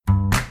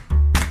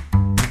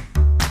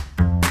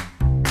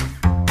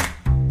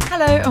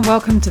Hello and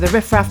welcome to the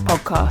Riff, Raff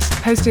podcast,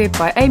 hosted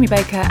by Amy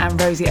Baker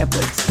and Rosie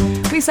Edwards.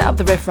 We set up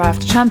the Riff, Raff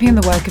to champion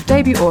the work of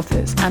debut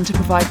authors and to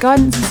provide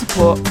guidance and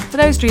support for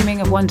those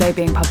dreaming of one day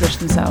being published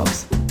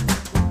themselves.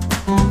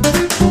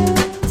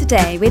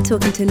 Today we're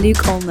talking to Luke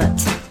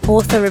Allnutt,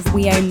 author of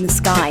We Own the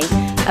Sky,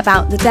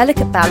 about the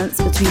delicate balance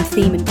between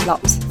theme and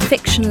plot,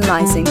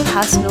 fictionalising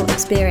personal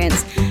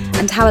experience,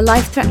 and how a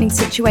life-threatening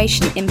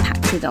situation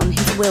impacted on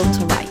his will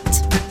to write.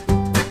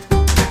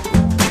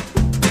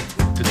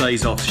 The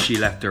days after she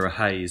left are a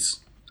haze,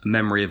 a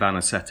memory of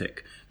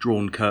anaesthetic,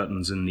 drawn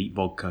curtains and neat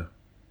vodka,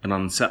 an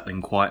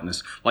unsettling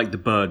quietness, like the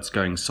birds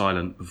going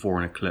silent before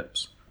an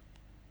eclipse.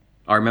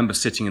 I remember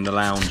sitting in the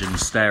lounge and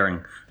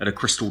staring at a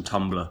crystal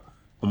tumbler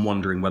and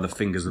wondering whether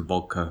fingers of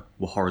vodka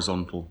were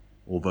horizontal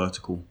or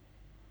vertical.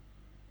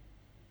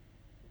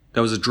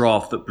 There was a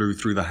draft that blew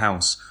through the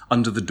house,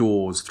 under the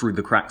doors, through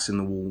the cracks in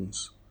the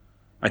walls.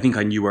 I think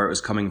I knew where it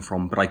was coming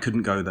from, but I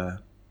couldn't go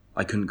there.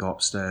 I couldn't go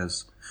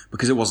upstairs,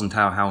 because it wasn't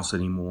our house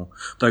anymore.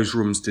 Those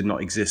rooms did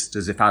not exist,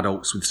 as if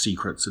adults with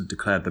secrets had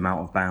declared them out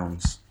of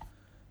bounds.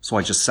 So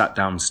I just sat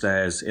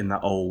downstairs in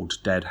that old,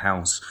 dead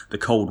house, the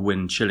cold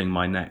wind chilling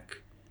my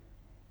neck.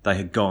 They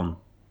had gone,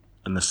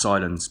 and the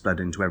silence bled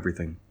into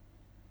everything.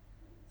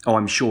 Oh,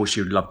 I'm sure she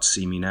would love to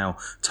see me now,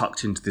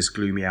 tucked into this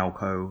gloomy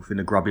alcove,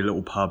 in a grubby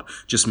little pub,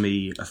 just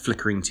me, a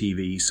flickering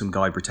TV, some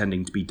guy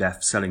pretending to be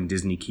deaf selling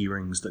Disney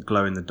keyrings that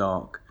glow in the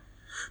dark.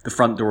 The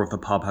front door of the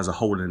pub has a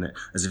hole in it,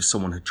 as if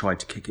someone had tried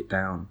to kick it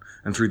down,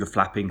 and through the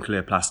flapping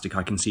clear plastic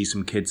I can see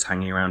some kids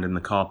hanging around in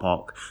the car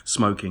park,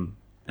 smoking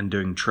and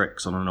doing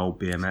tricks on an old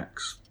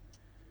BMX.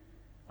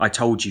 I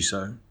told you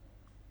so.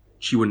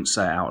 She wouldn't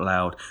say it out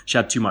loud. She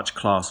had too much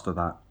class for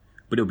that.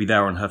 But it would be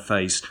there on her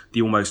face,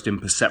 the almost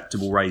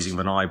imperceptible raising of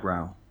an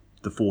eyebrow,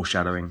 the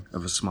foreshadowing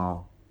of a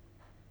smile.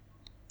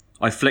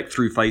 I flicked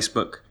through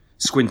Facebook,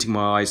 squinting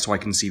my eyes so I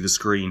can see the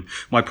screen.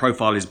 My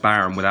profile is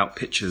barren without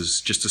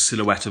pictures, just a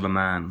silhouette of a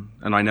man,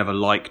 and I never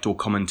liked or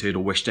commented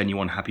or wished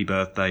anyone happy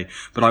birthday,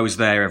 but I was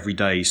there every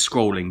day,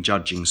 scrolling,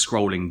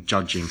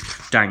 judging,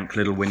 dank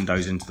little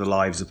windows into the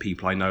lives of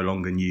people I no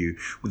longer knew,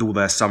 with all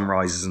their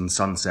sunrises and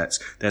sunsets,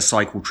 their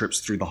cycle trips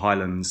through the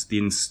highlands,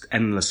 the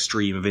endless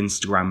stream of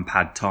Instagram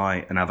pad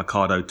thai and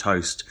avocado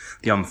toast,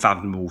 the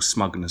unfathomable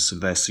smugness of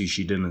their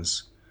sushi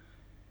dinners.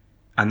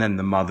 And then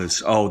the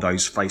mothers, oh,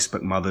 those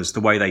Facebook mothers,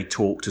 the way they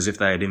talked as if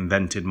they had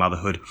invented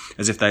motherhood,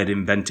 as if they had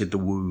invented the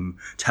womb,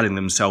 telling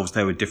themselves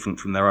they were different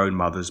from their own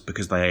mothers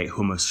because they ate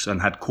hummus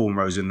and had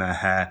cornrows in their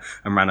hair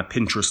and ran a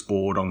Pinterest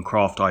board on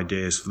craft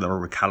ideas for the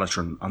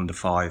recalcitrant under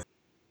 5.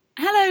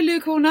 Hello,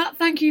 Luke Allnutt.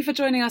 Thank you for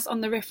joining us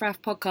on the Riff,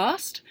 Raff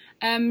podcast.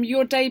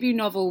 Your debut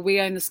novel, We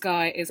Own the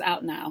Sky, is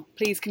out now.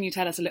 Please, can you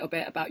tell us a little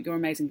bit about your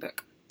amazing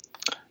book?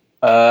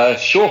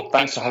 Sure.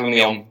 Thanks for having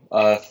me on.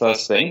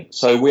 First thing.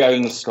 So We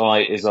Own the Sky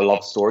is a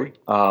love story.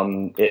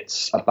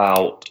 It's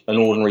about an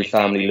ordinary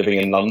family living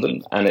in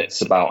London, and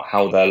it's about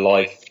how their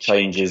life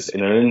changes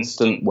in an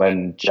instant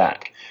when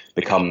Jack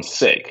becomes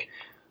sick.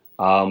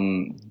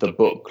 The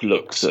book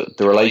looks at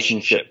the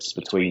relationships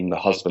between the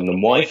husband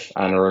and wife,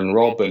 Anna and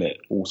Rob, and it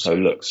also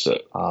looks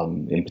at,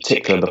 in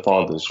particular, the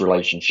father's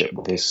relationship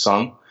with his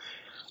son.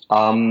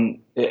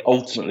 It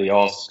ultimately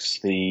asks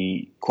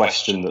the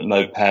question that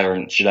no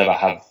parent should ever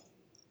have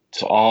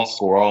to ask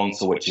or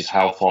answer, which is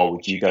how far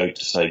would you go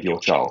to save your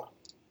child?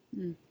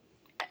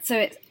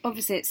 So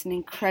it's an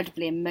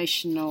incredibly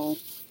emotional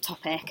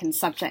topic and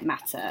subject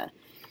matter,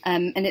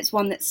 and it's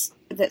one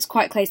that's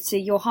quite close to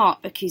your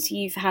heart because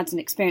you've had an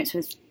experience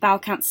with bowel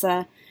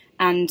cancer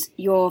and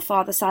your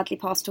father sadly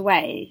passed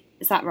away.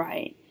 Is that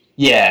right?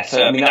 Yeah,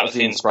 so I mean that was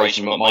the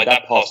inspiration. My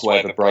dad passed away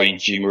of a brain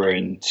tumour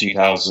in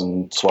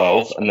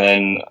 2012, and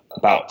then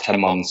about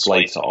 10 months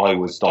later I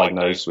was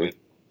diagnosed with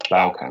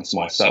bowel cancer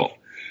myself.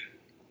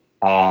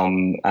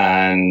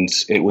 And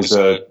it was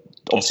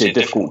obviously a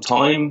difficult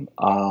time.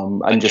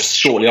 And just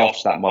shortly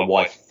after that, my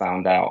wife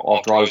found out,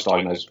 after I was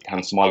diagnosed with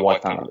cancer, my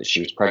wife found out that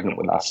she was pregnant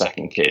with our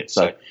second kid.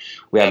 So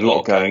we had a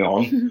lot going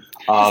on.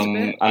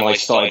 And I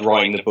started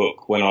writing the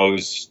book when I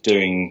was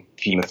doing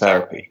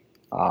chemotherapy.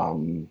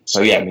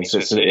 So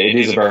it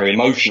is a very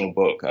emotional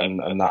book,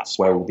 and that's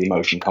where all the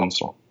emotion comes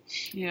from.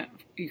 Yeah,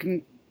 you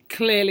can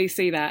clearly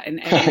see that in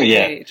every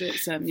page.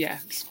 It's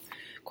it's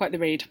quite the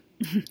read.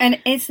 And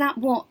was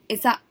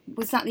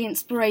that the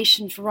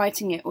inspiration for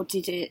writing it, or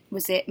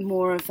was it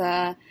more of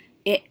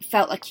it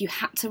felt like you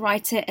had to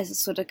write it as a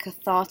sort of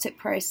cathartic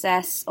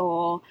process,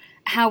 or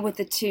how were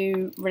the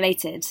two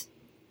related?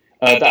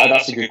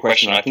 That's a good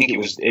question. I think it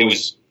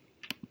was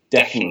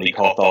definitely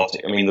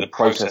cathartic. I mean, the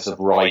process of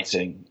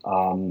writing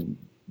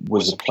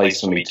was a place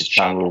for me to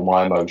channel all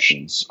my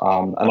emotions,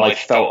 and I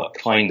felt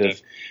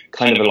because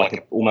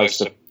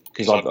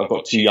I've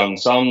got two young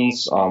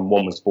sons.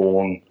 One was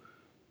born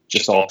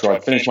just after I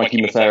finished my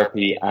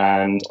chemotherapy,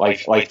 and I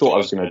thought I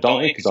was going to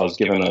die because I was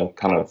given a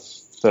kind of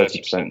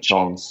 30%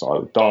 chance I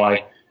would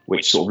die,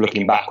 which sort of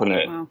looking back on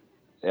it, wow.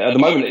 At the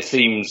moment it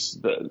seems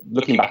that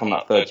looking back on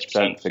that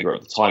 30% figure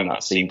at the time,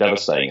 that seemed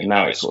devastating, and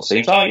now it sort of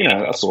seems,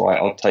 that's all right,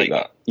 I'll take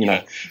that,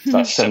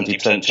 that's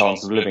 70%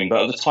 chance of living.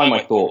 But at the time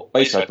I thought I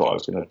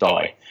was going to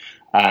die.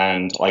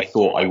 and I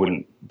thought I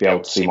wouldn't be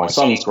able to see my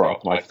sons grow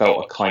up, and I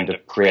felt a kind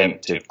of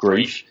preemptive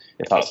grief,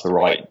 if that's the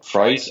right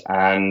phrase.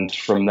 And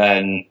from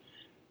then,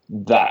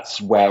 that's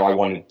where I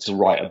wanted to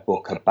write a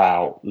book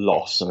about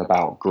loss and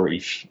about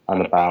grief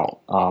and about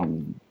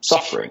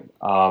suffering,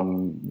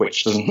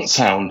 which doesn't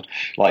sound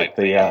like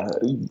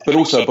but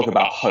also a book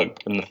about hope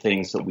and the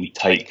things that we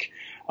take,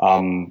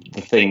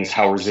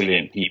 how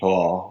resilient people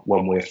are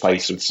when we're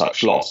faced with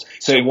such loss.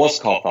 So it was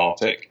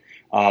cathartic,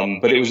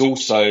 but it was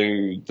also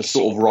the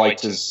sort of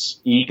writer's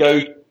ego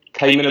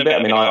came in a bit.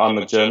 I mean, I'm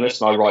a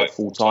journalist and I write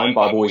full time,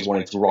 but I've always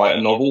wanted to write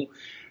a novel.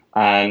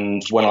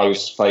 And when I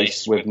was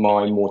faced with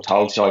my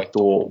mortality, I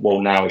thought,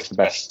 well, now is the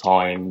best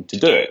time to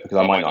do it, because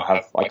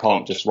I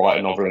can't just write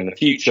a novel in the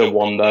future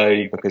one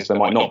day, because there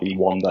might not be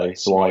one day.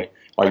 So I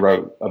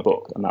wrote a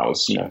book, and that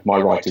was, my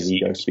writer's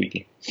ego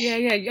speaking. Yeah.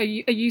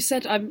 You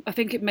said, I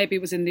think it maybe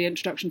was in the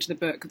introduction to the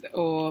book,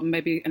 or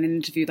maybe an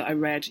interview that I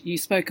read, you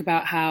spoke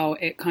about how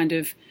it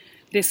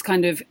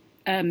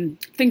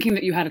thinking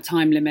that you had a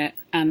time limit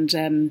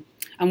and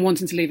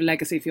wanting to leave a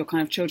legacy for your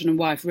kind of children and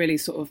wife really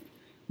sort of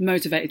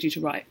motivated you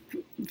to write,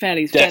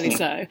 fairly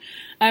so.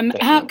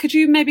 Would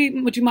you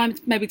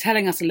mind maybe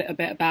telling us a little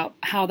bit about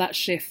how that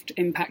shift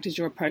impacted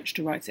your approach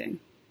to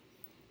writing?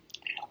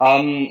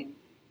 I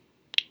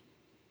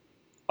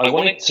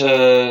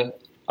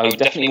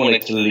definitely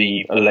wanted to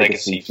leave a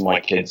legacy for my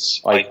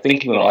kids. I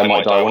think when I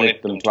might die, I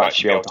wanted them to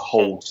actually be able to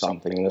hold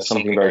something. And there's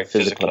something very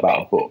physical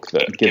about a book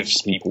that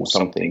gives people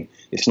something.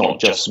 It's not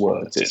just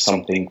words, it's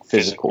something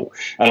physical.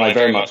 And I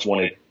very much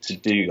wanted to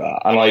do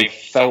that. And I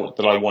felt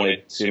that I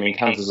wanted to,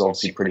 cancer is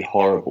obviously pretty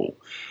horrible.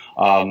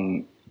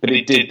 But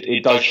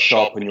it does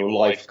sharpen your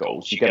life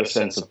goals. You get a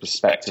sense of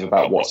perspective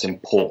about what's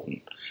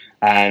important.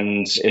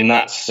 And in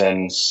that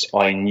sense,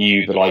 I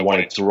knew that I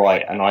wanted to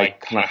write, and I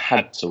kind of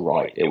had to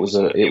write. It was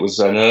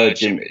an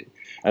urge in me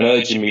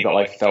that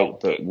I felt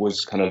that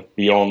was kind of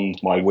beyond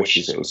my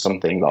wishes. It was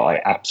something that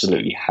I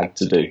absolutely had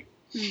to do.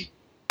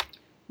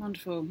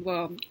 Wonderful.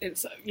 Well,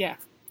 it's an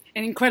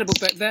incredible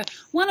book.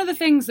 One of the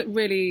things that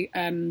really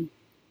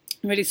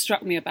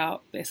struck me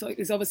about this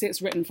is obviously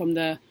it's written from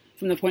the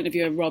point of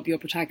view of Rob, your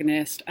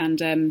protagonist,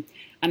 and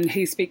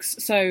he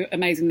speaks so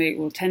amazingly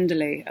or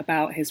tenderly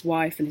about his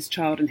wife and his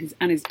child and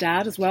his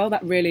dad as well.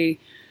 That really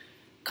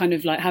kind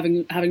of like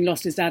having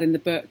lost his dad in the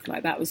book,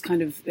 like that was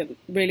kind of, it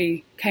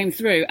really came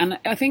through. And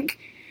I think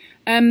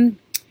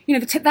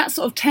that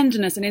sort of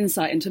tenderness and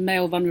insight into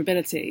male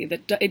vulnerability,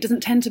 that it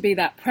doesn't tend to be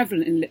that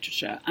prevalent in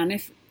literature, and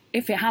if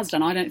it has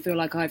done, I don't feel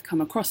like I've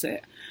come across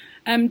it.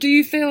 Do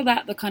you feel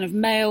that the kind of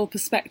male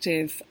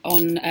perspective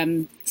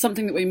on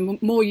something that we're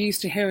more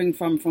used to hearing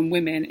from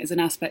women is an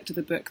aspect of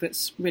the book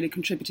that's really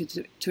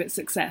contributed to its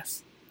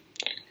success?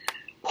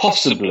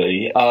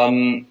 Possibly.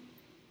 A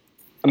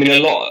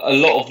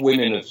lot of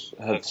women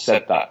have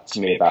said that to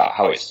me about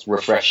how it's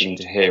refreshing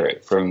to hear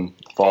it from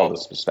the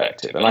father's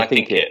perspective, and I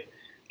think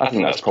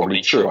that's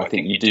probably true. I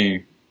think you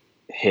do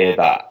hear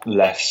that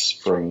less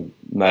from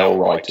male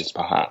writers,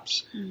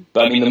 perhaps.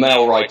 But the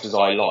male writers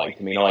I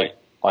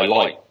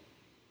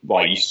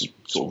used to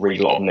sort of read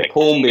a lot of Nick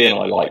Hornby, and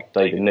I like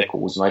David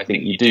Nicholls, and I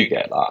think you do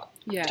get that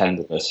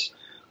tenderness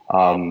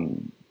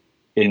in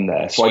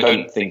there. So I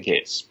don't think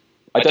that's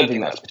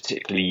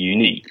particularly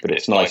unique, but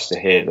it's nice to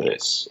hear that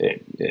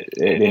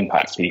it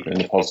impacts people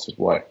in a positive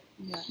way.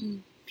 Yeah.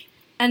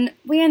 And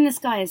We Own the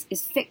Sky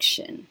is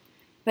fiction,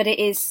 but it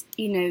is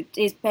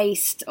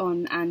based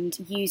on and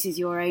uses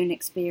your own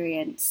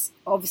experience,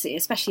 obviously,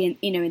 especially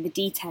in the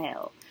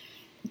detail.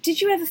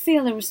 Did you ever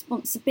feel a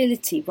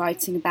responsibility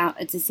writing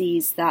about a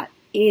disease that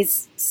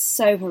is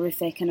so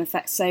horrific and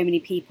affects so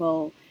many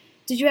people?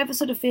 Did you ever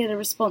sort of feel a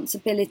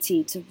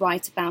responsibility to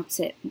write about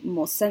it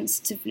more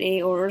sensitively,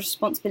 or a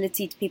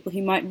responsibility to people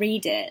who might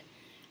read it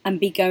and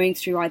be going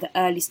through either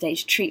early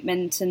stage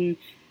treatment? And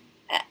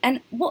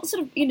what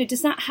sort of,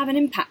 does that have an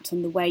impact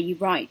on the way you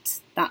write,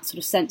 that sort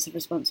of sense of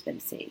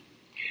responsibility?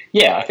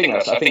 Yeah, I think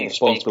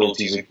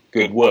responsibility is a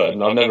good word,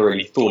 and I've never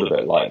really thought of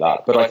it like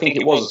that. But I think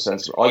it was a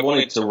sense of, I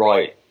wanted to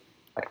write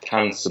a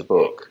cancer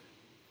book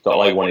that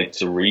I wanted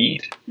to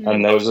read,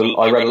 and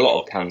I read a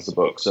lot of cancer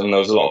books, and there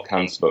was a lot of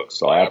cancer books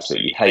that I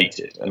absolutely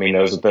hated.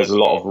 There's a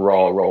lot of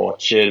rah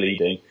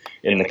cheerleading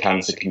in the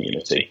cancer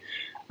community,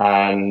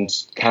 and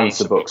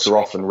cancer books are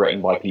often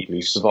written by people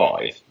who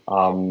survive,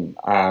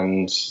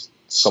 and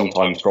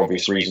sometimes for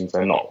obvious reasons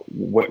they're not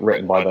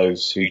written by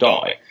those who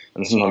die.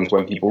 And sometimes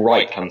when people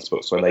write cancer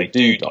books where they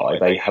do die,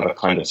 they have a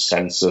kind of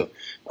sense of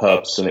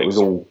purpose and it was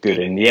all good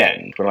in the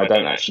end. When I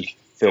don't actually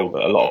feel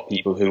that a lot of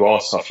people who are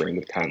suffering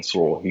with cancer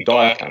or who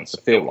die of cancer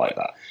feel like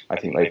that. I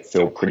think they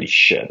feel pretty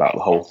shit about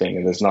the whole thing,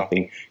 and there's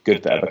nothing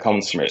good that ever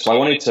comes from it. So I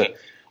wanted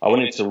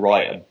to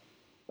write,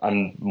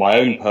 and my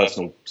own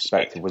personal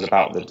perspective was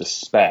about the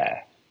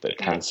despair that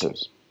cancer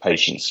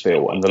patients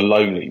feel and the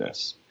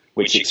loneliness,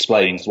 which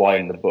explains why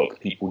in the book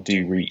people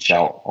do reach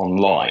out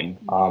online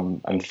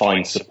and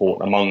find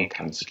support among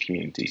cancer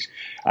communities.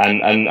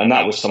 And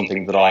that was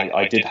something that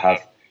I did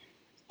have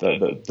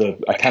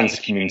a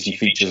cancer community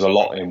features a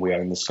lot in We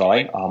Own the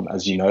Sky,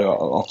 as you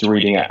know, after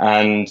reading it.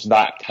 And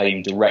that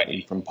came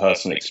directly from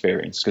personal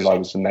experience, because I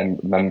was a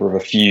member of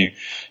a few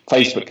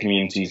Facebook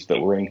communities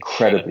that were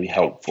incredibly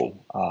helpful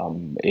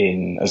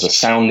as a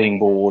sounding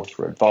board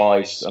for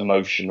advice,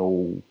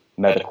 emotional,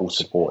 medical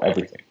support,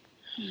 everything.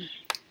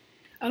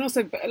 And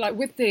also, like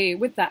with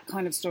that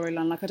kind of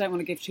storyline, like I don't want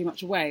to give too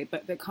much away,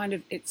 but the kind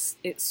of it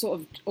sort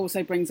of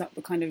also brings up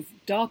the kind of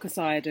darker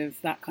side of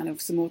that kind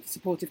of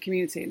supportive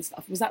community and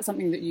stuff. Was that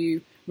something that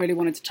you really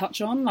wanted to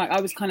touch on? Like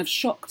I was kind of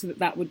shocked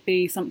that would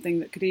be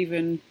something that could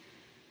even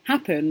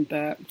happen,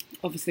 but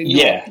obviously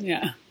not.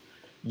 Yeah.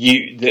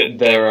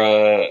 There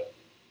are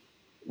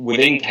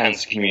within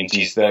cancer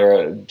communities. There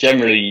are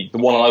generally, the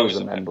one I was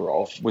a member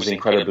of is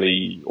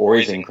incredibly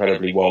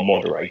well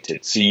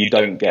moderated, so you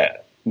don't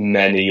get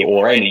many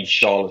or any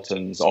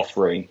charlatans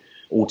offering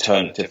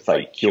alternative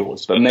fake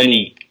cures, but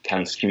many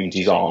cancer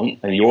communities aren't,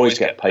 and you always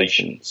get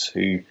patients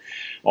who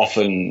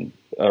often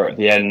are at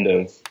the end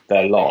of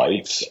their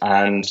lives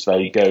and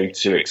they go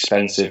to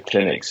expensive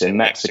clinics in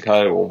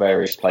Mexico or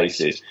various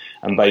places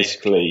and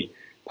basically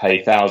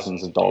pay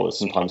thousands of dollars,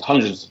 sometimes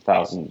hundreds of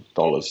thousands of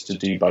dollars to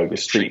do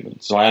bogus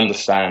treatment. So I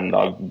understand,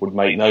 I would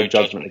make no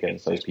judgment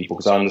against those people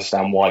because I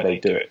understand why they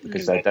do it,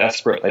 because they're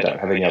desperate, they don't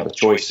have any other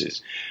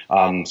choices.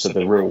 So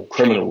the real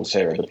criminals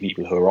here are the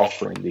people who are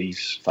offering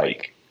these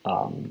fake,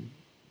 and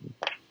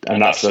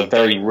that's a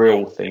very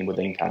real thing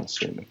within cancer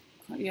treatment.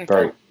 Yeah,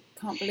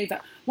 can't believe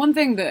that. One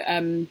thing that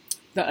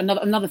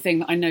another thing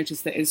that I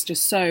noticed that is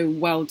just so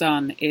well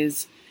done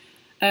is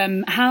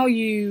how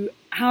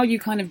you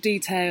kind of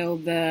detail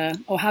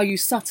how you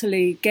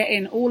subtly get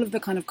in all of the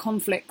kind of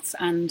conflicts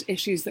and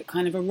issues that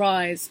kind of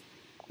arise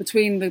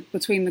between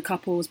the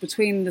couples,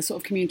 between the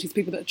sort of communities,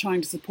 people that are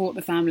trying to support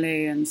the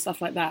family and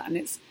stuff like that. And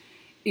it's,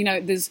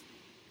 there's,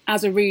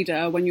 as a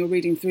reader, when you're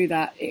reading through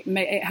that,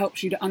 it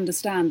helps you to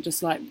understand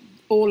just like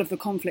all of the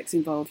conflicts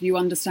involved. You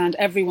understand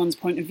everyone's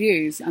point of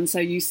views, and so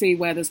you see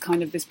where there's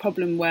kind of this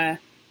problem where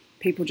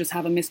people just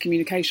have a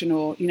miscommunication,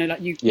 or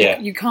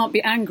you can't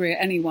be angry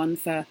at anyone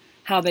for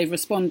how they've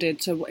responded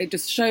to. It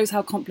just shows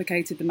how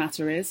complicated the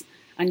matter is,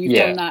 and you've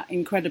done that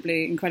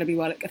incredibly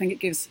well. I think it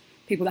gives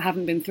people that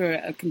haven't been through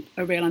it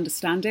a real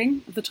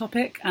understanding of the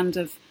topic and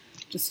of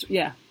just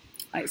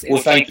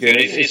well, thank you. And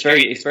it's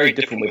very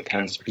different with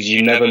cancer because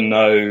you never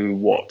know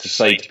what to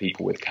say to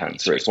people with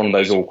cancer. It's one of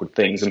those awkward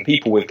things, and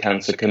people with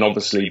cancer can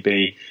obviously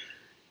be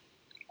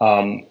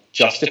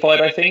justified,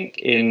 I think,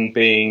 in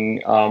being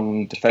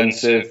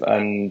defensive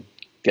and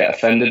get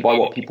offended by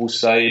what people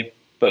say.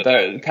 But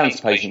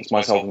cancer patients,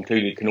 myself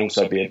included, can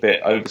also be a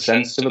bit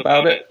oversensitive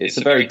about it. It's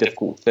a very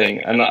difficult thing,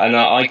 and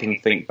I can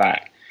think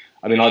back.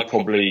 I mean,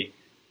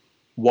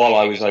 while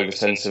I was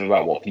oversensitive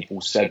about what people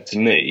said to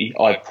me,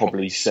 I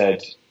probably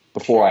said,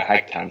 before I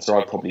had cancer,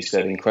 I probably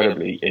said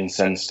incredibly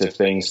insensitive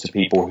things to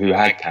people who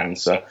had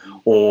cancer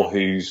or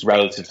whose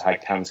relatives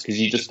had cancer,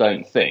 because you just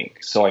don't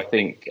think. So I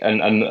think,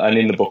 and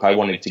in the book, I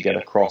wanted to get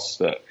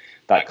across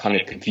that kind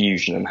of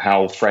confusion and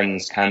how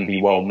friends can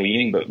be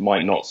well-meaning but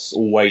might not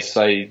always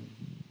say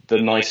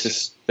the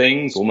nicest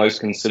things or most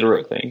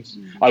considerate things.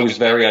 I was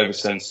very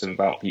oversensitive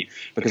about people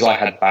because I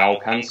had bowel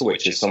cancer,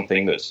 which is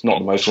something that's not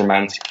the most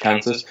romantic of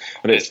cancers,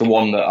 but it's the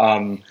one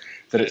that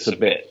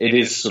it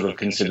is sort of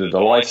considered a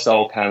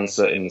lifestyle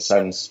cancer in the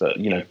sense that,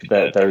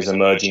 there is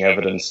emerging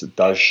evidence that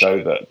does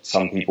show that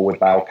some people with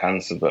bowel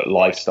cancer, that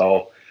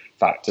lifestyle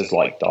factors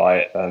like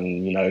diet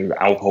and,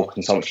 alcohol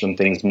consumption and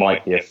things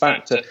might be a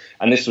factor.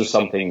 And this was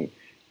something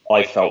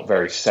I felt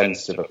very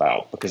sensitive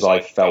about because I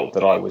felt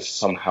that I was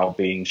somehow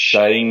being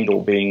shamed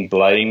or being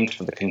blamed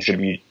for the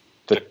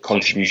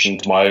contribution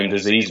to my own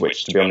disease,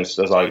 which, to be honest,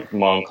 as my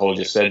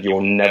oncologist said,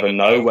 you'll never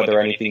know whether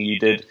anything you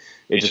did,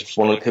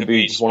 could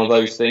be just one of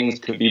those things.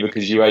 Could be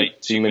because you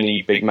ate too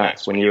many Big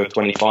Macs when you were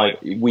 25.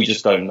 We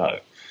just don't know.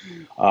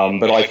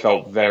 But I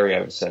felt very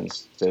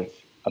oversensitive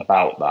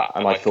about that,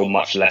 and I feel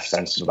much less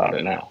sensitive about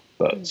it now.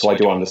 So I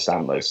do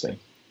understand those things.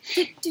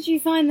 Did you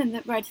find then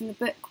that writing the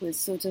book was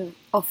sort of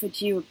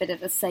offered you a bit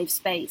of a safe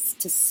space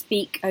to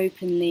speak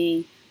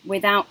openly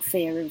without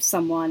fear of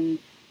someone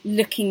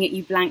looking at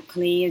you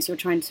blankly as you're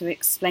trying to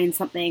explain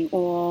something,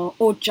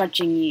 or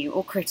judging you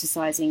or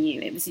criticising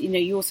you? It was,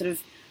 your sort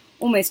of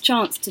almost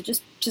chance to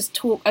just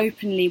talk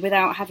openly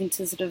without having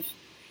to sort of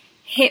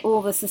hit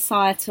all the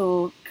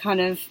societal kind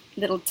of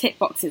little tick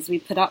boxes we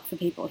put up for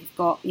people who've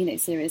got,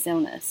 serious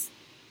illness.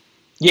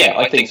 Yeah,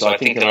 I think so. I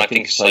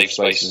think safe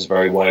space is a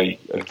very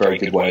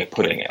good way of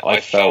putting it.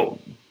 I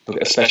felt,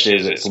 especially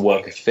as it's a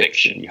work of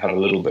fiction, you have a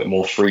little bit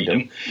more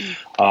freedom,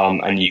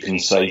 and you can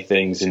say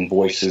things in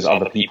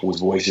other people's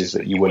voices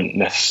that you wouldn't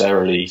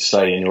necessarily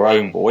say in your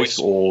own voice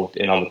or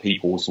in other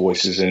people's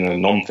voices in a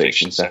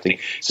non-fiction setting.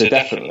 So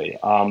definitely,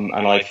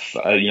 and I've,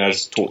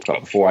 as talked about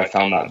before, I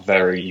found that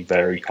very,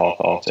 very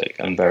cathartic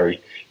and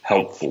very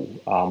helpful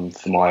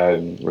for my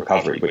own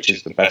recovery, which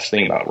is the best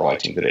thing about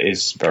writing, that it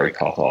is very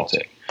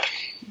cathartic.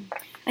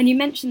 And you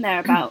mentioned there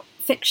about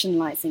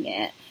fictionalising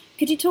it.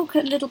 Could you talk a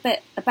little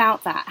bit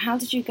about that? How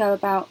did you go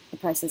about the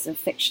process of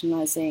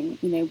fictionalising,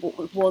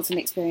 what was an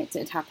experience that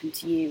had happened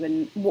to you,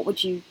 and what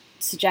would you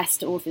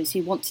suggest to authors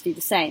who want to do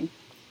the same?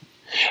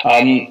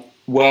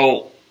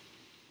 Well,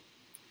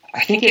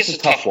 I think it's a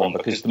tough one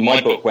because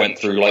my book went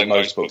through, like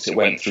most books, it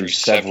went through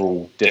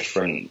several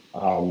different,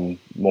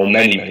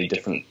 many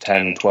different,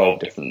 10, 12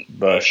 different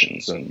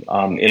versions. And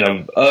in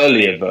an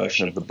earlier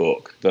version of the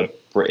book, it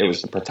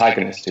was the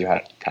protagonist who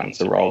had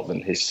cancer rather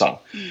than his son.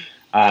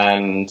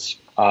 And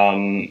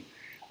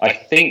I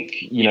think,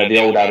 the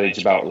old adage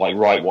about like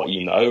write what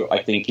you know,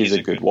 I think is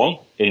a good one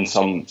in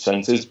some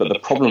senses. But the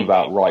problem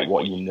about write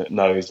what you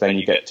know is then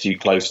you get too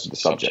close to the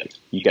subject.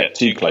 You get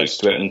too close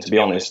to it. And to be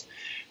honest,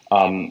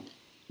 a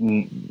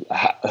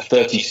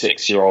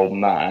 36-year-old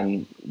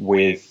man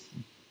with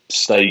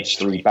stage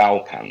 3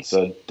 bowel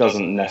cancer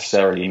doesn't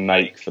necessarily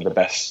make for the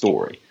best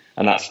story.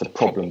 And that's the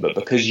problem. But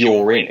because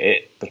you're in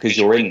it, because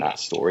you're in that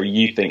story,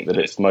 you think that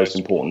it's the most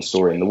important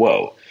story in the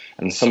world.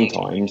 And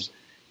sometimes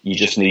you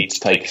just need to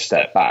take a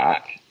step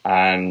back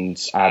and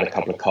add a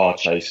couple of car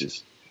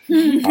chases. But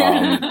you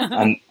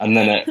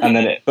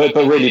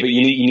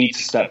need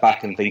to step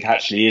back and think,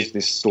 actually, is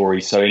this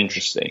story so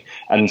interesting?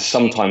 And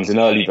sometimes in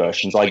early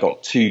versions, I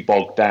got too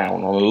bogged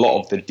down on a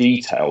lot of the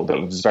detail that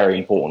was very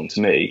important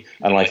to me,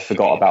 and I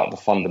forgot about the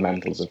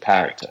fundamentals of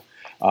character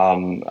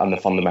and the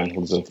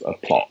fundamentals of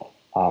plot.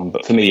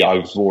 But for me, I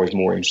was always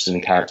more interested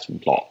in character than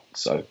plot.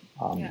 So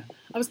I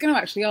was going to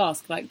actually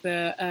ask, like,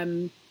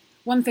 the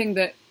one thing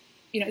that,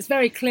 it's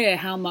very clear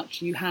how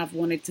much you have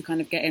wanted to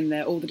kind of get in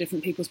there, all the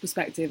different people's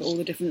perspective, all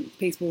the different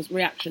people's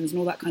reactions and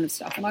all that kind of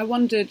stuff. And I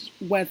wondered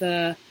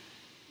whether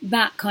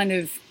that kind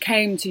of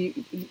came to you,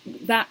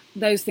 that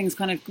those things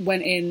kind of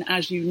went in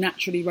as you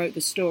naturally wrote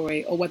the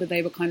story, or whether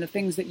they were kind of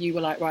things that you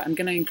were like, right, I'm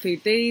going to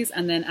include these.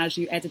 And then as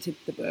you edited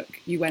the book,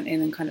 you went in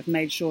and kind of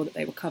made sure that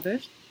they were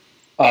covered.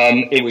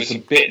 It was a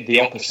bit the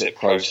opposite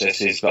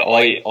process, is that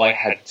I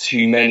had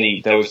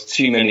there was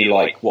too many,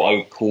 like what I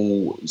would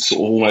call sort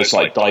of almost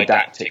like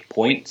didactic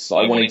points that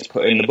I wanted to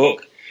put in the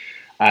book.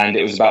 And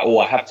it was about,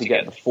 I have to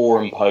get the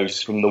forum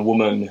post from the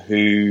woman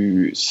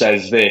who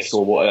says this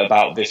or what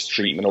about this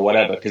treatment or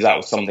whatever, because that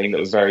was something that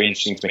was very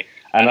interesting to me.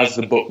 And as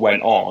the book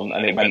went on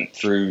and it went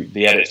through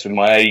the edits with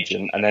my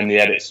agent and then the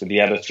edits with the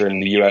editor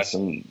in the US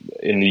and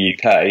in the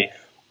UK,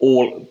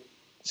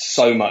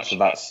 so much of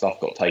that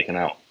stuff got taken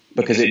out.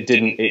 Because it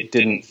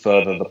didn't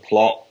further the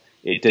plot,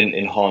 it didn't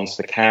enhance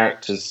the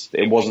characters,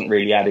 it wasn't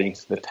really adding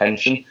to the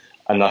tension,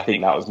 and I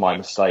think that was my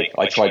mistake.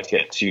 I tried to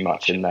get too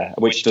much in there,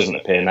 which doesn't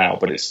appear now,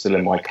 but it's still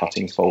in my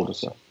cuttings folder.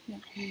 So,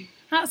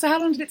 how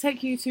long did it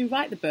take you to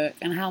write the book,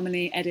 and how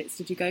many edits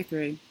did you go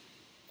through?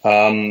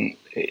 Sort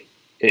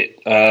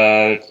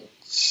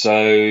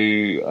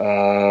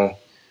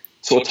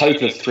of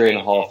total of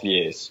 3.5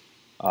 years.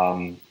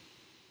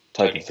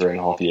 Total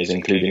 3.5 years,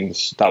 including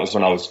that was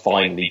when I was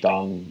finally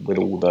done with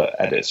all the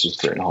edits. Was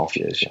 3.5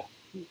 years,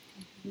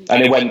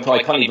 And it went.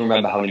 I can't even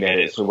remember how many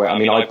edits we were. I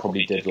mean, I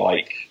probably did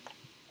I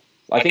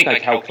think I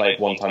calculated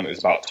one time it was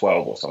about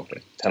 12 or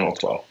something, 10 or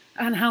 12.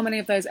 And how many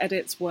of those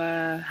edits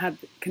had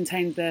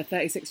contained the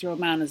 36-year-old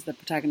man as the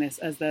protagonist,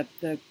 as the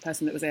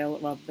person that was ill,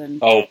 rather than?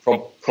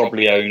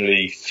 Probably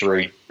only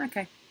 3.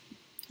 Okay.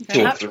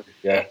 2 or 3.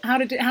 Yeah. How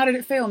did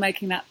it feel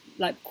making that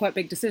quite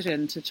big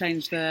decision to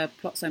change the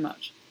plot so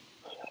much?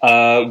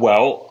 I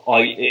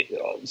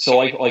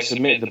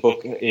submitted the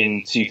book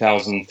in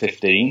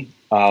 2015,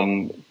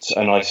 and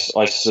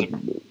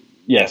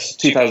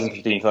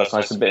 2015 first.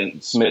 And I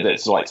submitted it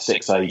to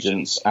 6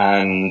 agents,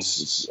 and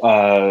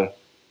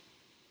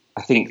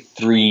I think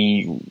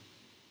three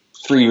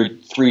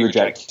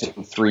rejected,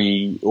 and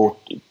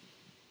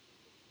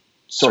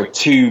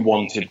 2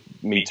 wanted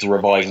me to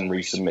revise and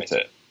resubmit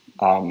it,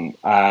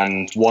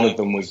 and one of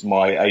them was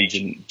my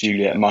agent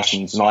Juliet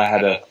Mushins, and I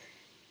had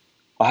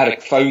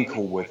a phone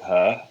call with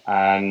her,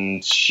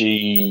 and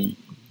she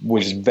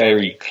was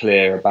very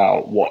clear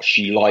about what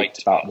she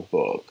liked about the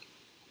book,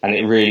 and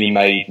it really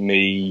made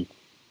me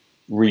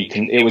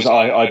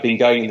I'd been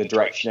going in the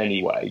direction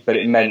anyway, but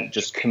it meant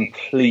just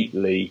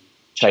completely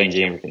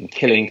changing everything,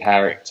 killing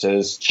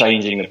characters,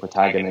 changing the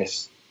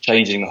protagonist,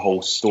 changing the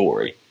whole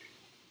story.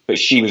 But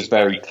she was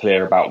very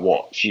clear about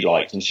what she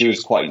liked, and she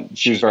was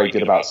very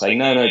good about saying,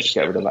 no, just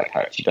get rid of that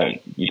character.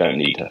 You don't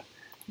need her.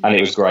 And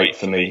it was great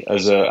for me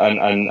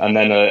and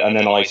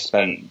then I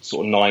spent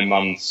sort of 9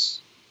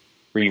 months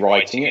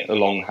rewriting it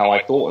along how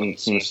I thought and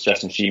some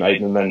suggestions she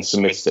made, and then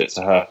submitted it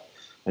to her,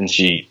 and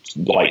she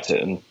liked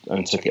it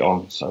and took it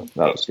on. So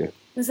that was good.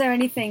 Was there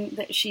anything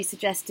that she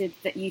suggested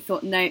that you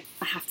thought, no,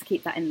 I have to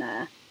keep that in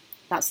there?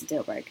 That's the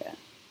deal breaker.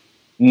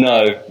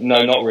 No,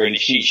 not really.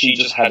 She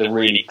just had a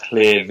really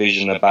clear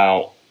vision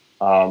about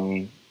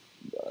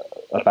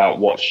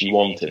what she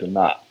wanted, and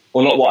that,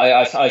 or not what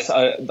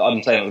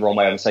I'm saying it the wrong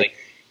way. I'm saying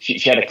she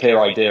had a clear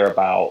idea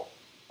about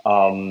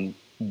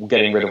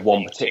getting rid of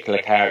one particular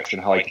character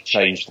and how I could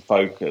change the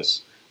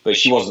focus. But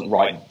she wasn't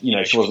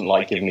she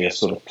wasn't giving me a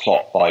sort of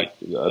plot by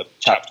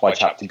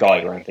chapter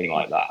guide or anything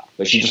like that.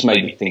 But she just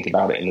made me think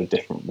about it in a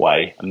different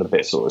way, and the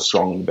bits that were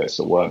strong and the bits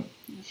that weren't.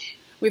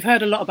 We've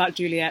heard a lot about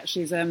Juliet.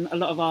 She's a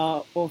lot of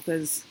our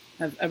authors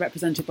are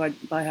represented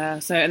by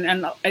her. So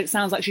and it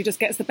sounds like she just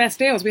gets the best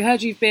deals. We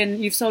heard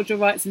you've sold your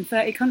rights in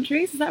 30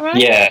 countries. Is that right?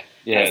 Yeah,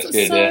 That's it's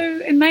good.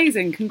 So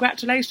amazing!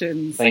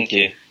 Congratulations. Thank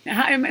you.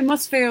 It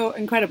must feel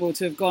incredible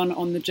to have gone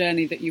on the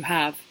journey that you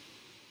have,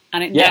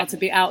 and it now to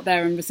be out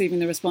there and receiving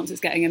the response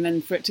it's getting, and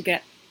then for it to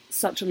get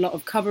such a lot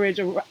of coverage.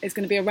 It's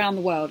going to be around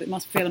the world. It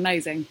must feel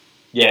amazing.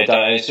 Yeah,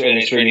 and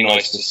it's really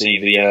nice to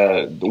see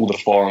all the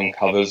foreign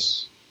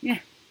covers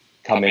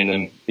come in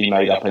and be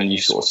made up, and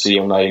you sort of see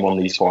your name on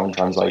these foreign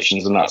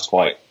translations, and that's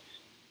quite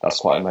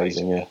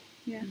amazing.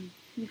 Yeah.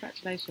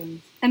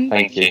 Congratulations.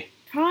 Thank you.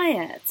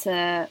 Prior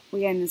to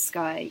We Own the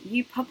Sky,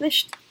 you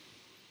published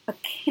a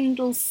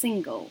Kindle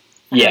single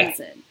for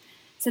Amazon.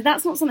 So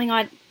that's not something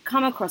I'd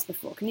come across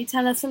before. Can you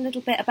tell us a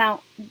little bit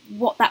about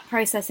what that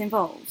process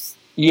involves?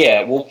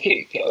 Yeah, well,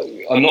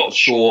 I'm not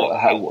sure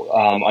how.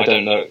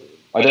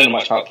 I don't know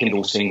much about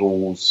Kindle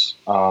singles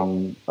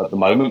at the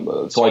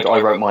moment. So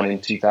I wrote mine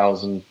in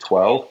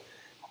 2012,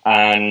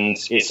 and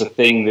it's a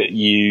thing that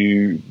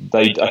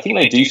I think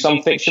they do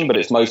some fiction, but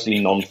it's mostly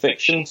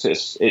non-fiction. So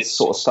it's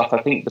sort of stuff,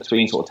 I think,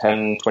 between sort of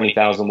 10,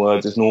 20,000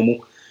 words is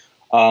normal.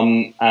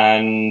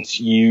 And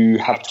you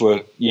have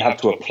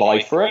to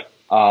apply for it.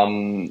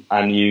 And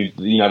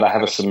they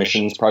have a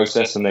submissions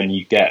process, and then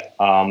you get,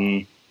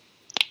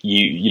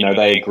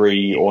 they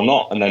agree or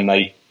not, and then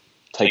they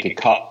take a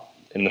cut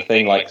in the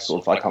thing, like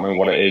sort of, I can't remember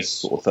what it is,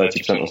 sort of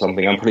 30% or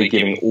something. I'm probably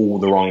giving all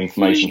the wrong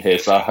information here,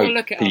 so I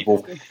hope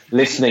people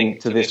listening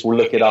to this will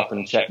look it up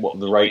and check what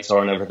the rates are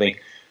and everything.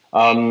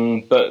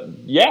 But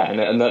yeah,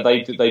 and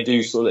they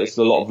do sort of, it's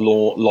a lot of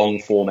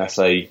long form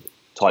essay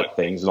type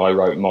things, and I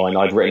wrote mine.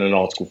 I'd written an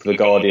article for The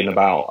Guardian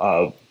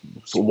about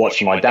sort of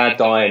watching my dad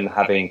die and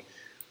having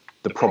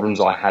the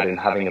problems I had in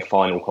having a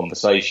final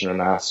conversation,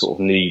 and our sort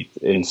of need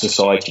in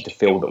society to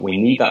feel that we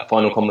need that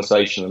final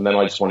conversation. And then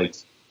I just wanted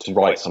to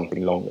write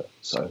something longer.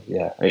 So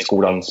yeah, it's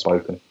called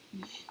Unspoken.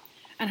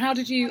 And how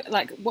did you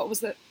how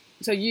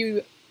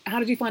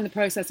did you find the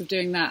process of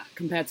doing that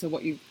compared to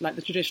what you like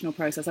the traditional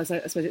process? I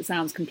suppose it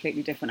sounds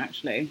completely different,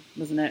 actually,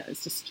 doesn't it?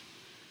 It's just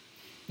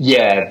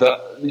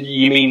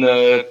you mean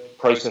the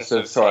process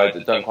of? Sorry, I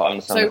don't quite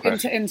understand. So the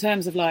question. in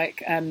terms of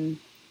like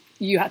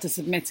you had to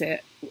submit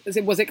it.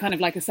 Was it kind of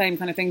like the same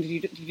kind of thing?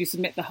 Did you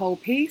submit the whole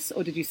piece,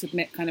 or did you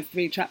submit kind of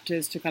 3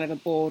 chapters to kind of a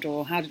board,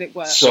 or how did it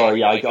work? Sorry,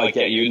 yeah, I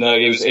get you. No,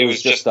 it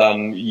was just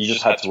you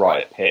just had to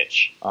write a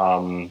pitch,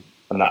 and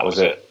that was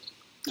it.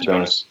 To be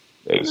honest,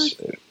 I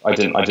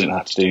didn't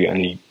have to do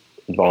any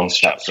advanced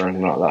chapters or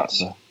anything like that,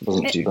 so it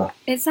wasn't too bad.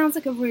 It sounds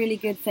like a really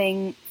good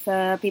thing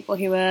for people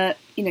who are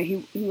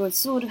who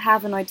sort of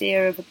have an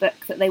idea of a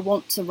book that they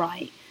want to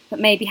write, but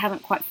maybe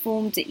haven't quite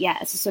formed it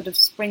yet, as a sort of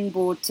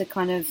springboard to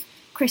kind of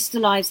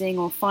crystallising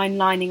or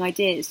fine-lining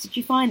ideas. Did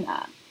you find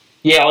that?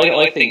 Yeah,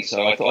 I think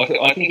so. I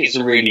think it's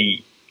a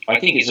really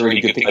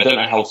good thing. I don't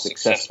know how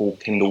successful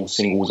Kindle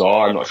singles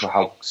are. I'm not sure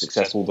how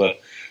successful the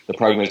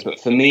program is,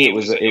 but for me, it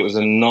was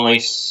a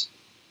nice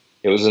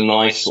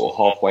sort of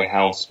halfway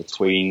house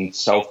between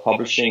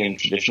self-publishing and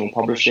traditional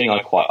publishing. I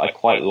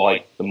quite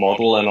like the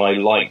model, and I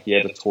like the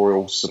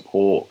editorial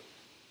support.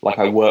 Like,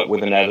 I worked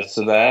with an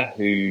editor there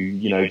who,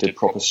 did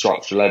proper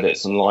structural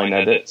edits and line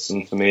edits.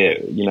 And for me,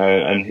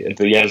 and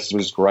the editor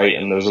was great,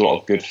 and there was a lot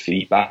of good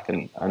feedback,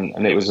 and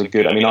it was I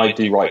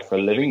do write for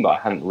a living, but I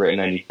hadn't written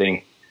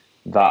anything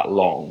that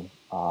long,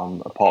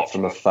 apart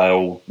from a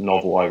failed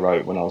novel I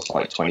wrote when I was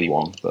like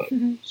 21. But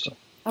so.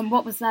 And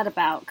what was that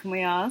about? Can we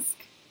ask?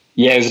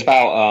 Yeah, it was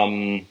about,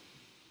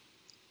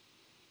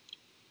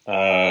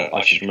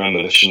 I should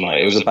remember this, shouldn't I?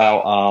 It was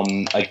about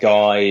a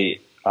guy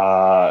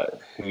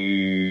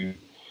who...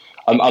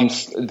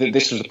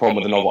 this was the problem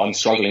with the novel. I'm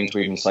struggling to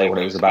even say what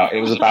it was about.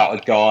 It was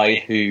about a guy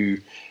who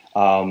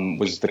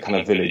was the kind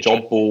of village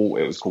oddball.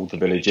 It was called The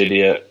Village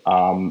Idiot,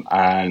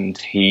 and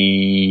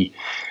he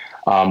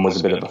was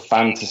a bit of a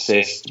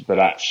fantasist, but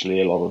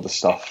actually a lot of the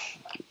stuff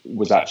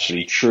was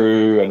actually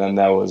true. And then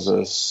there was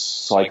a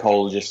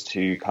psychologist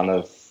who kind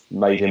of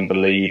made him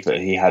believe that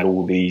he had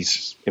all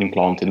these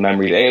implanted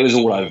memories. It was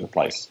all over the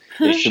place.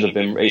 It should have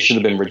been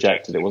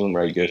rejected. It wasn't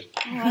very good.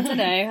 Oh, I don't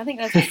know. I think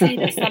there's a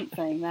seed of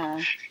something there.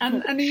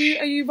 And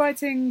are you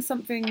writing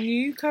something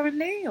new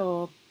currently,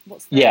 or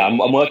what's that? Yeah,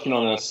 I'm working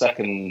on a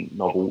second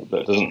novel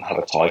that doesn't have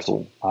a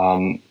title,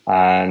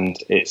 and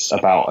it's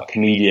about a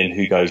comedian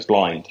who goes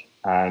blind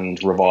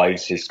and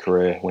revives his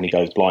career when he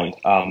goes blind.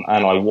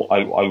 And I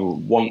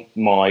want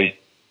my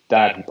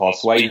dad, who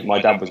passed away. My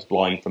dad was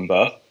blind from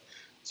birth.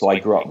 So I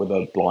grew up with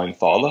a blind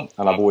father,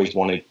 and I've always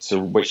wanted to,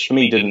 which for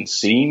me didn't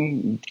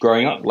seem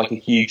growing up like a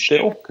huge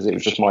deal because it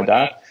was just my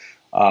dad.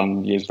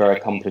 He was a very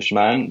accomplished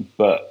man,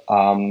 but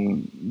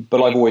I've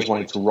always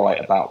wanted to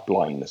write about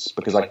blindness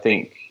because I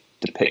think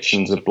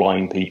depictions of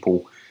blind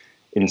people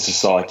in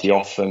society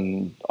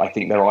often, I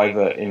think they're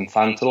either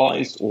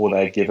infantilized or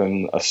they're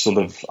given a sort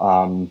of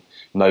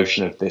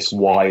notion of this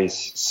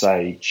wise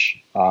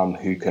sage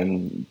who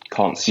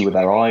can't see with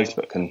their eyes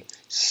but can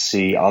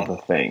see other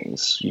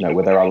things,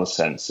 with their other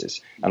senses.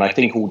 And I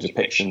think all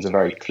depictions are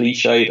very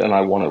cliched, and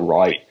I want to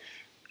write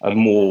a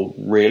more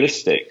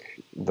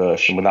realistic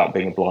version without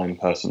being a blind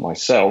person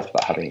myself,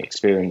 but having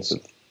experience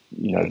of,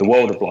 the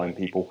world of blind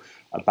people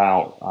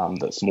about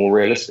that's more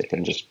realistic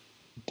and just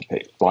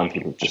depict blind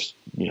people just,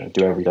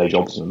 do everyday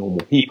jobs as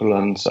normal people.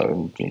 And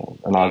so,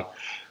 and I've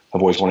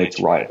always wanted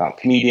to write about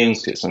comedians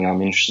because it's something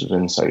I'm interested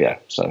in. So yeah,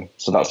 so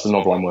that's the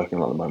novel I'm working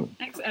on at the moment.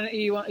 Excellent.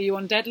 Are you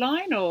on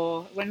deadline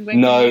or when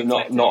no,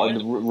 not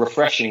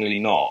refreshingly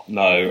not.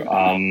 No,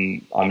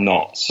 I'm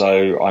not.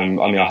 So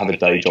I have a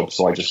day job,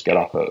 so I just get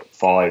up at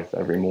 5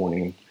 every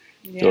morning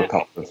and do a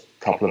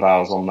couple of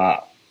hours on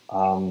that,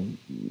 and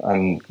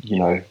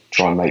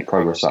try and make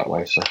progress that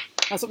way. So.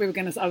 That's what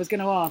I was going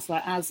to ask.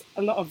 Like, as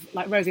a lot of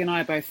Rosie and I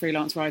are both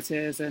freelance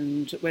writers,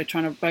 and we're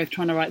both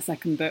trying to write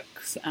second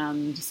books,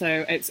 and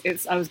so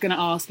it's. I was going to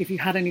ask if you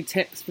had any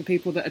tips for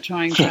people that are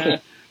trying to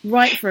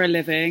write for a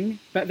living,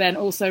 but then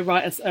also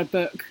write a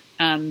book,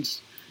 and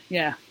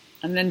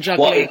then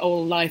juggling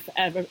all life,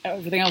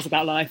 everything else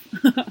about life.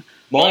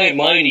 My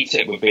only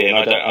tip would be, and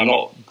I'm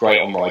not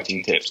great on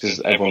writing tips because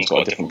everyone's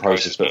got a different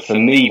process, but for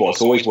me,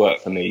 what's always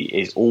worked for me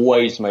is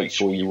always make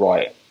sure you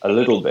write a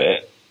little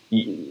bit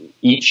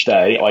each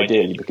day,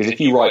 ideally, because if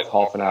you write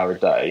half an hour a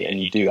day and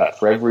you do that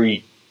for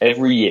every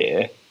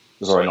year,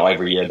 sorry, not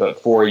every year,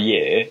 but for a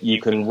year, you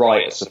can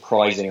write a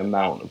surprising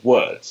amount of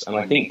words. And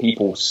I think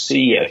people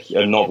see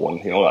a novel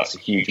and think, oh, that's a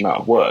huge amount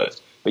of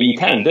words. But you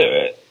can do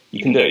it.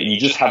 You can do it. You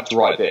just have to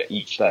write a bit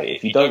each day.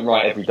 If you don't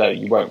write every day,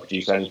 you won't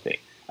produce anything.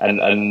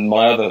 And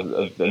my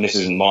other, and this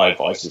isn't my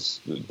advice, it's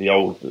the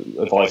old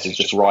advice is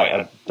just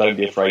don't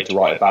be afraid to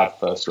write a bad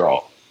first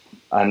draft.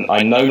 And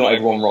I know not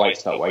everyone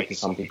writes that way because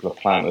some people are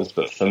planners,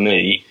 but for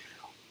me,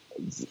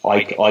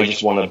 I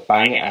just want to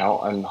bang it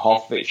out, and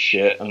half of it's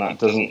shit, and that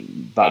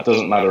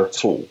doesn't matter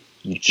at all.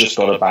 You just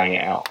got to bang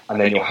it out, and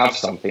then you'll have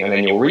something, and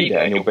then you'll read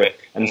it,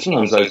 and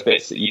sometimes those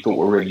bits that you thought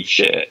were really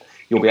shit,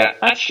 you'll be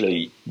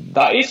actually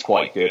that is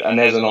quite good, and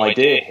there's an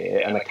idea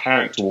here, and a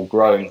character will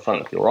grow in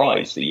front of your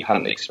eyes that you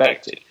hadn't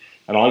expected.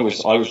 And I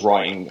was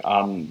writing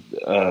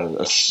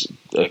a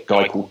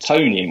guy called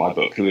Tony in my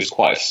book, who is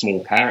quite a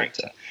small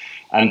character.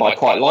 And I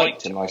quite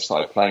liked him. I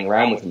started playing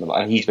around with him a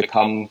lot, and he's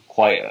become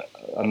quite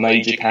a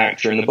major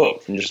character in the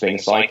book from just being a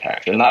side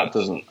character. And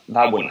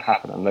that wouldn't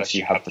happen unless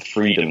you have the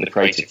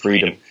creative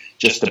freedom,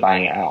 just to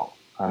bang it out.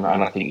 And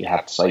I think you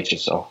have to say to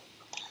yourself,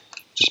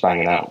 just bang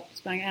it out.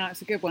 Just bang it out.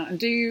 It's a good one. And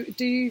do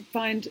you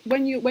find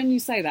when you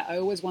say that, I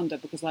always wonder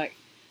because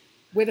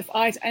with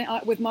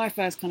my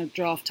first kind of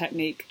draft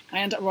technique, I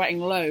end up writing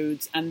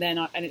loads, and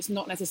it's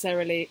not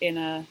necessarily in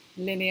a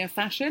linear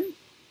fashion.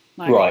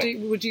 Right.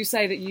 Would you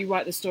say that you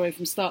write the story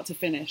from start to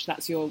finish?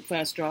 That's your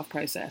first draft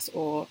process,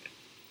 or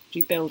do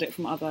you build it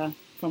from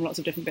lots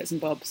of different bits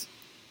and bobs?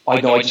 I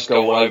just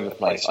go all over the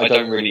place. I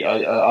don't really,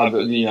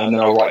 and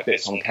then I'll write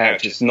bits on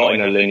characters, not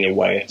in a linear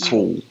way at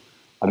all.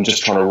 I'm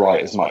just trying to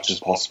write as much as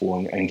possible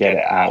and get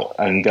it out,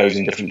 and goes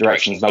in different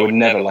directions. And I would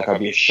never, I'd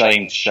be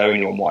ashamed to show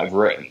anyone what I've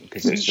written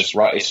because it's just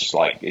rubbish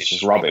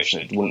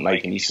and it wouldn't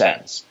make any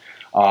sense.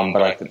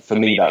 But for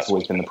me, that's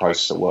always been the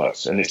process that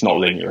works, and it's not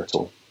linear at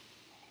all.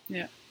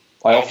 Yeah.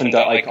 I often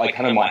I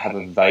kind of might have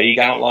a vague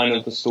outline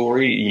of the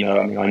story.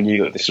 I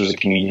knew that this was a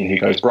comedian who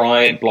goes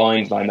blind,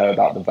 and I know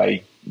about the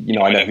vague,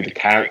 I know who the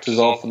characters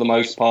are for the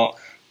most part.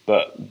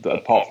 But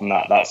apart from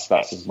that, that's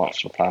as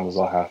much of a plan as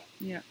I have.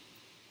 Yeah.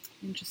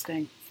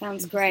 Interesting.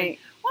 Sounds great.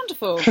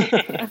 Wonderful.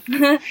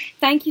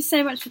 Thank you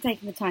so much for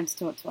taking the time to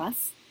talk to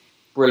us.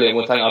 Brilliant.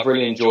 Well, I've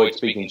really enjoyed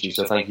speaking to you,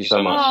 so thank you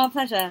so much. Oh,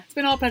 pleasure. It's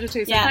been our pleasure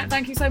too. So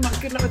thank you so much.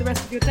 Good luck with the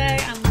rest of your day.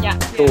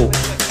 And cool.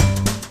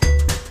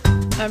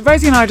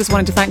 Rosie and I just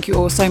wanted to thank you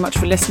all so much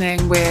for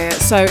listening. We're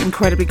so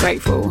incredibly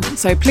grateful.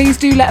 So please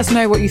do let us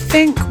know what you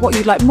think, what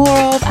you'd like more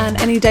of, and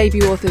any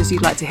debut authors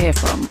you'd like to hear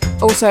from.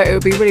 Also, it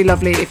would be really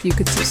lovely if you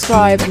could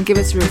subscribe and give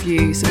us a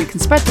review so we can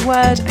spread the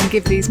word and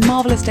give these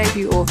marvellous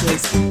debut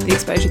authors the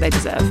exposure they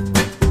deserve.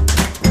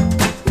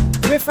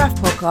 The Riff Raff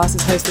podcast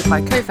is hosted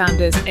by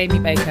co-founders Amy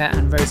Baker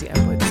and Rosie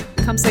Edwards.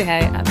 Come say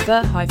hey at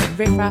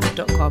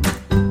the-riffraff.com.